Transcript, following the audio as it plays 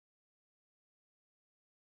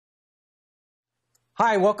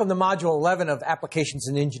Hi, welcome to Module 11 of Applications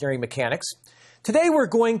in Engineering Mechanics. Today we're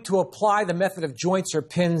going to apply the method of joints or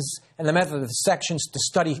pins and the method of sections to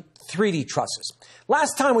study 3D trusses.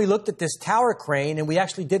 Last time we looked at this tower crane and we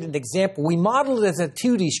actually did an example. We modeled it as a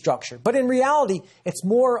 2D structure, but in reality it's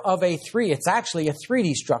more of it's actually a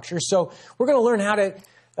 3D structure. So we're going to learn how to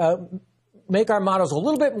make our models a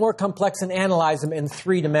little bit more complex and analyze them in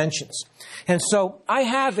 3 dimensions. And so I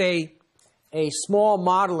have a small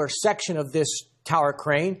model or section of this tower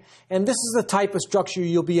crane, and this is the type of structure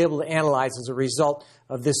you'll be able to analyze as a result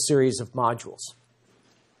of this series of modules.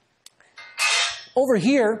 Over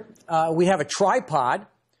here, we have a tripod,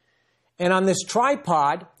 and on this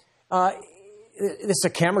tripod, this is a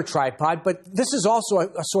camera tripod, but this is also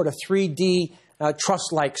a sort of 3D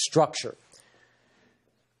truss-like structure.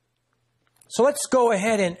 So let's go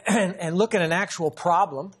ahead and look at an actual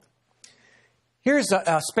problem. Here's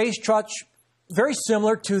a space truss, very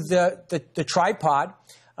similar to the tripod.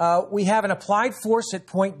 We have an applied force at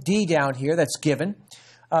point D down here that's given.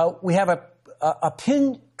 We have a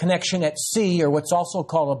pin connection at C, or what's also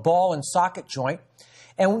called a ball and socket joint.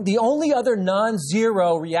 And the only other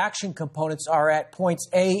non-zero reaction components are at points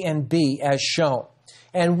A and B, as shown.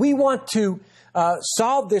 And we want to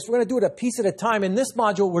solve this. We're going to do it a piece at a time. In this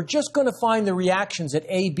module, we're just going to find the reactions at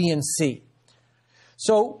A, B, and C.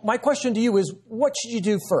 So my question to you is, what should you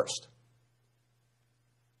do first?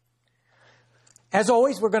 As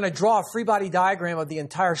always, we're going to draw a free body diagram of the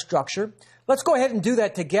entire structure. Let's go ahead and do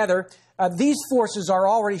that together. These forces are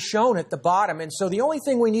already shown at the bottom, and so the only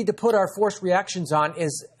thing we need to put our force reactions on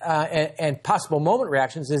is, and possible moment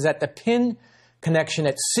reactions, is at the pin connection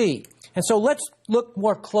at C. And so let's look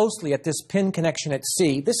more closely at this pin connection at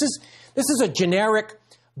C. This is a generic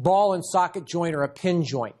ball and socket joint or a pin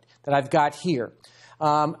joint that I've got here.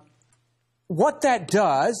 What that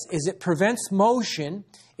does is it prevents motion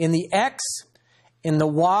in the X, in the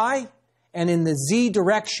Y, and in the Z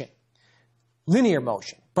direction, linear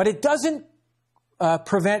motion. But it doesn't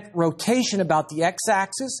prevent rotation about the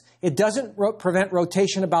X-axis, it doesn't prevent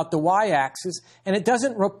rotation about the Y-axis, and it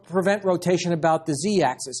doesn't prevent rotation about the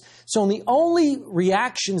Z-axis. So the only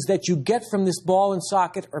reactions that you get from this ball and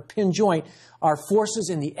socket or pin joint are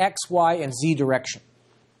forces in the X, Y, and Z direction.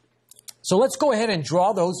 So let's go ahead and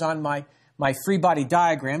draw those on my free body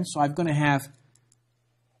diagram. So I'm going to have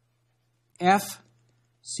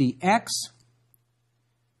FCX,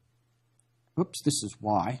 oops, this is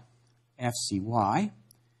Y, FCY,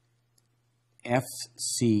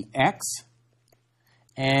 FCX,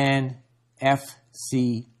 and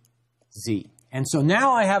FCZ. And so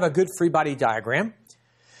now I have a good free body diagram.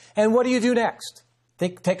 And what do you do next?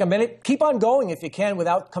 Take a minute. Keep on going if you can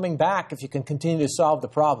without coming back, if you can continue to solve the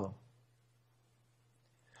problem.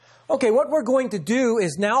 Okay, what we're going to do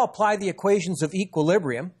is now apply the equations of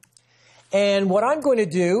equilibrium. And what I'm going to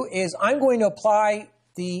do is I'm going to apply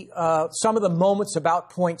some of the moments about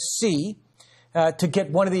point C to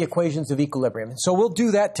get one of the equations of equilibrium. And so we'll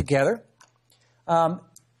do that together.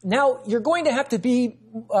 Now, you're going to have to be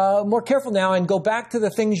more careful now and go back to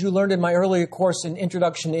the things you learned in my earlier course in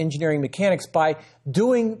Introduction to Engineering Mechanics by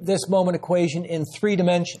doing this moment equation in 3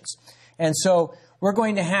 dimensions. And so we're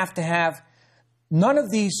going to have none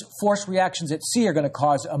of these force reactions at C are going to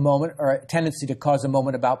cause a moment or a tendency to cause a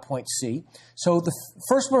moment about point C. So the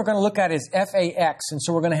first one we're going to look at is FAX. And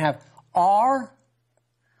so we're going to have R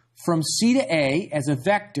from C to A as a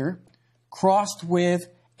vector crossed with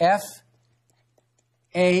FAX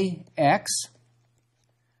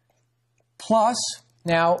plus,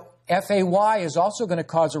 now FAY is also going to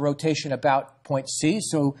cause a rotation about point C.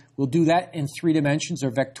 So we'll do that in 3 dimensions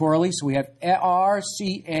or vectorially. So we have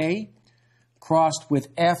RCA crossed with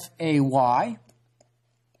FAY.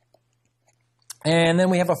 And then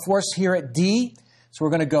we have a force here at D. So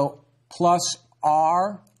we're going to go plus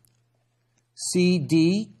RCD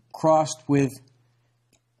crossed with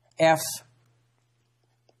F,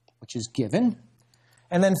 which is given.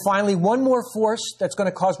 And then finally, one more force that's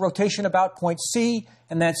going to cause rotation about point C,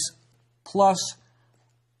 and that's plus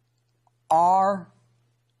RCB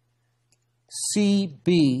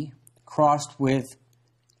crossed with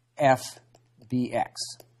FBX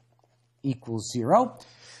equals 0.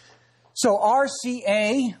 So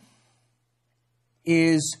RCA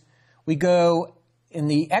is, we go in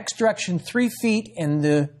the X direction 3 feet, in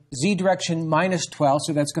the Z direction minus 12,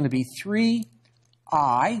 so that's going to be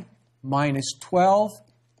 3I minus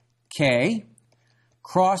 12K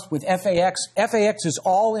crossed with FAX. FAX is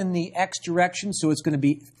all in the X direction, so it's going to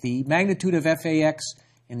be the magnitude of FAX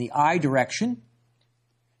in the I direction,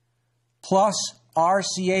 plus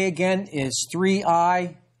RCA again is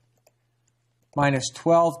 3I minus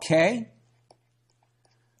 12K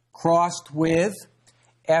crossed with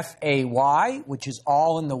FAY, which is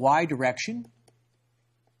all in the y direction.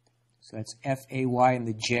 So that's FAY in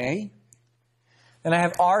the j. Then I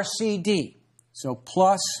have RCD. So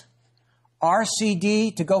plus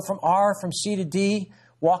RCD to go from R from C to D,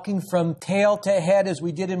 walking from tail to head as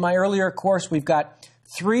we did in my earlier course. We've got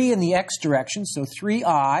 3 in the x direction, so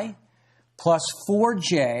 3I plus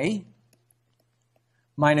 4j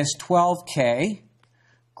minus 12k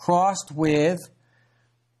crossed with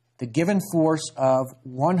the given force of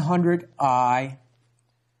 100I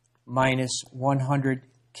minus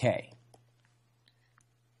 100k.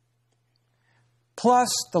 Plus,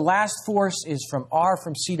 the last force is from R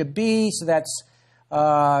from C to B, so that's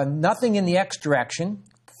nothing in the x direction,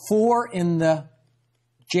 4 in the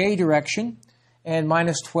j direction, and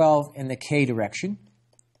minus 12 in the k direction,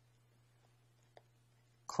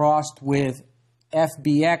 crossed with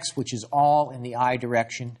FBX, which is all in the I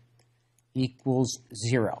direction, equals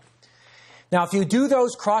 0. Now, if you do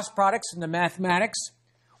those cross products in the mathematics,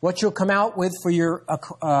 what you'll come out with for your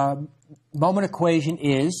moment equation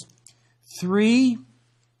is 3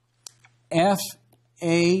 FAY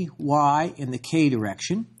in the k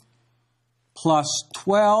direction plus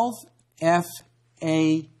 12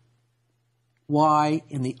 FAY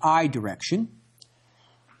in the I direction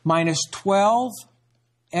minus 12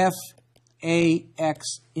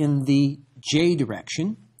 FAX in the j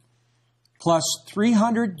direction plus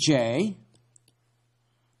 300j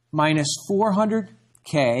minus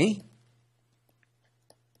 400k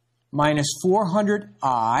minus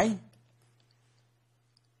 400I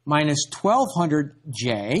minus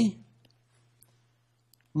 1200j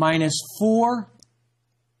minus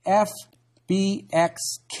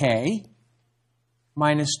 4FBXK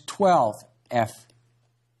minus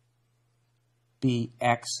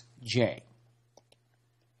 12FBXJ.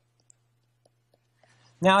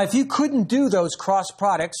 Now, if you couldn't do those cross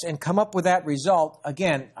products and come up with that result,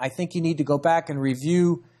 again, I think you need to go back and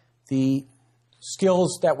review the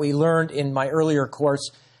skills that we learned in my earlier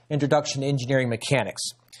course, Introduction to Engineering Mechanics.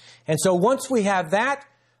 And so once we have that,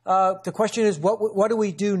 the question is, what do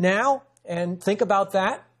we do now? And think about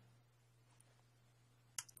that.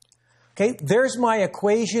 Okay, there's my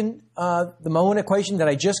equation, the moment equation that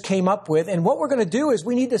I just came up with. And what we're going to do is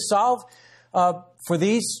we need to solve for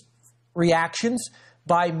these reactions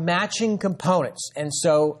by matching components. And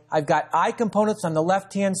so I've got I components on the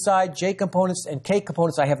left-hand side, J components, and K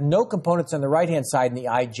components. I have no components on the right-hand side in the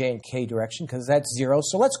I, J, and K direction because that's 0.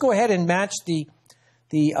 So let's go ahead and match the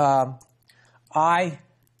I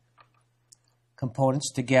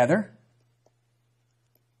components together.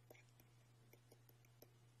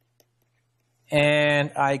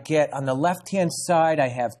 And I get, on the left-hand side, I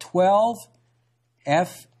have 12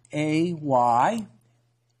 FAY,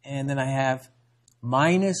 and then I have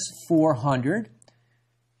minus 400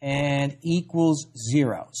 and equals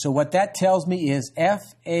 0. So what that tells me is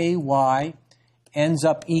FAY ends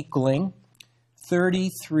up equaling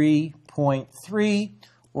 33.3,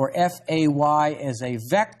 or FAY as a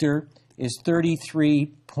vector is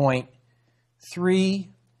 33.3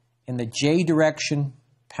 in the J direction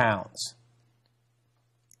pounds.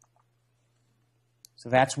 So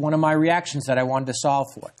that's one of my reactions that I wanted to solve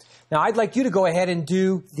for. Now, I'd like you to go ahead and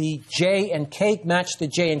do the J and K, match the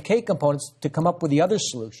J and K components to come up with the other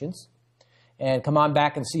solutions. And come on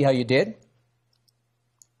back and see how you did.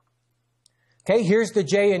 Okay, here's the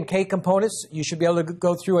J and K components. You should be able to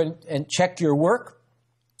go through and check your work.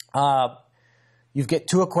 You get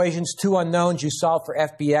 2 equations, 2 unknowns. You solve for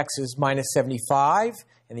FBX is minus 75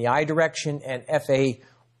 in the I direction, and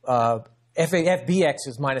FBX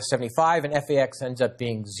is minus 75, and FAX ends up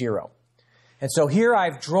being 0. And so here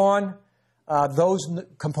I've drawn those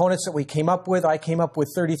components that we came up with. I came up with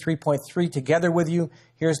 33.3 together with you.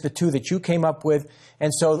 Here's the 2 that you came up with.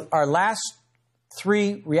 And so our last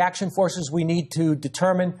 3 reaction forces we need to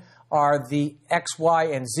determine are the X, Y,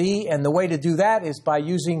 and Z. And the way to do that is by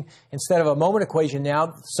using, instead of a moment equation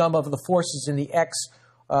now, some of the forces in the X,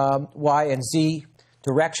 Y, and Z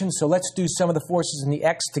direction. So let's do some of the forces in the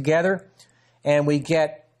X together. And we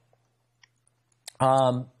get,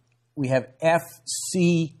 we have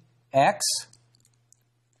FCX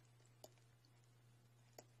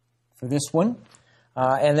for this one.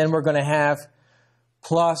 And then we're going to have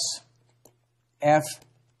plus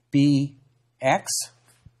FBX.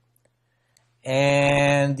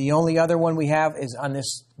 And the only other one we have is on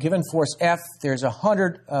this given force F, there's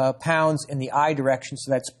 100 pounds in the I direction,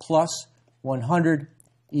 so that's plus 100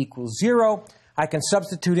 equals 0. I can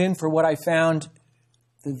substitute in for what I found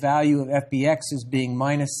the value of FBX as being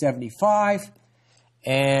minus 75.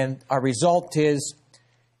 And our result is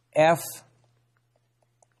FCX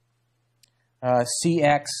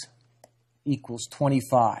equals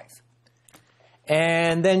 25.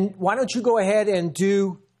 And then why don't you go ahead and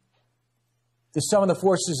do the sum of the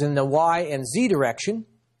forces in the y and z direction.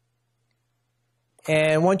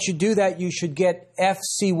 And once you do that, you should get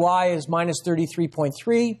FCY is minus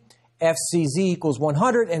 33.3, FCZ equals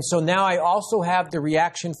 100. And so now I also have the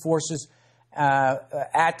reaction forces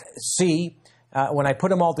at C. When I put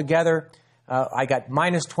them all together, I got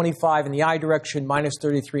minus 25 in the I direction, minus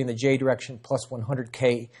 33 in the J direction, plus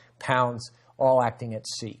 100K pounds, all acting at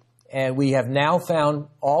C. And we have now found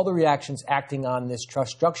all the reactions acting on this truss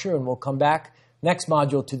structure, and we'll come back next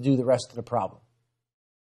module to do the rest of the problem.